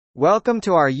Welcome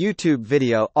to our YouTube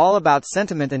video all about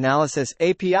Sentiment Analysis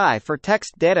API for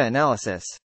text data analysis.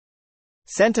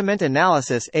 Sentiment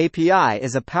Analysis API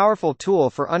is a powerful tool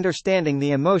for understanding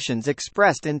the emotions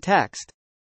expressed in text.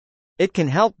 It can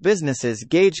help businesses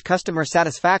gauge customer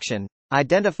satisfaction,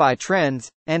 identify trends,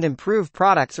 and improve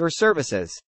products or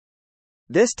services.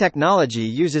 This technology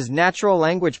uses natural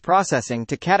language processing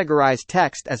to categorize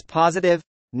text as positive,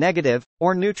 negative,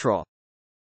 or neutral.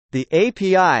 The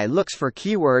API looks for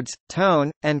keywords,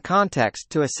 tone, and context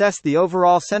to assess the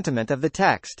overall sentiment of the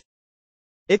text.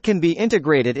 It can be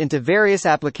integrated into various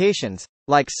applications,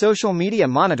 like social media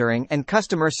monitoring and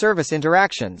customer service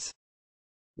interactions.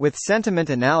 With sentiment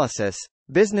analysis,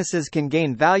 businesses can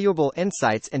gain valuable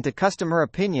insights into customer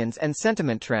opinions and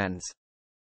sentiment trends.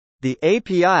 The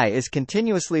API is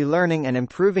continuously learning and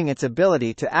improving its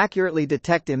ability to accurately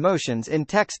detect emotions in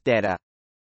text data.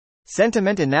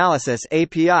 Sentiment Analysis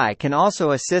API can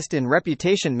also assist in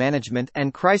reputation management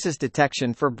and crisis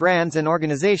detection for brands and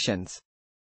organizations.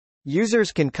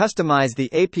 Users can customize the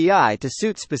API to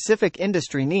suit specific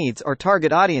industry needs or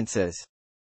target audiences.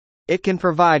 It can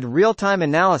provide real-time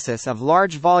analysis of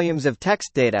large volumes of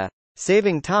text data,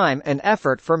 saving time and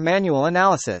effort for manual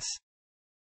analysis.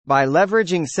 By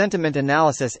leveraging Sentiment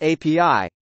Analysis API,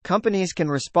 companies can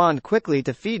respond quickly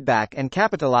to feedback and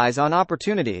capitalize on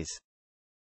opportunities.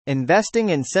 Investing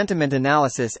in Sentiment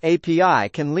Analysis API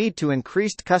can lead to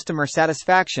increased customer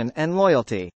satisfaction and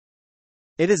loyalty.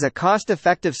 It is a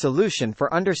cost-effective solution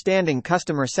for understanding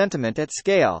customer sentiment at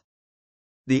scale.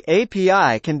 The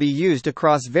API can be used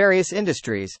across various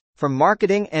industries, from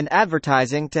marketing and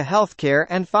advertising to healthcare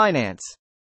and finance.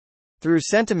 Through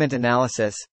sentiment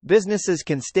analysis, businesses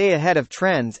can stay ahead of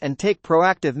trends and take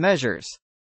proactive measures.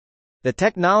 The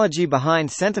technology behind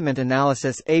Sentiment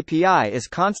Analysis API is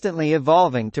constantly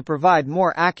evolving to provide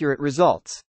more accurate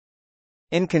results.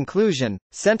 In conclusion,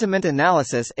 Sentiment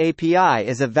Analysis API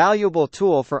is a valuable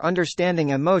tool for understanding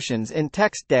emotions in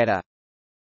text data.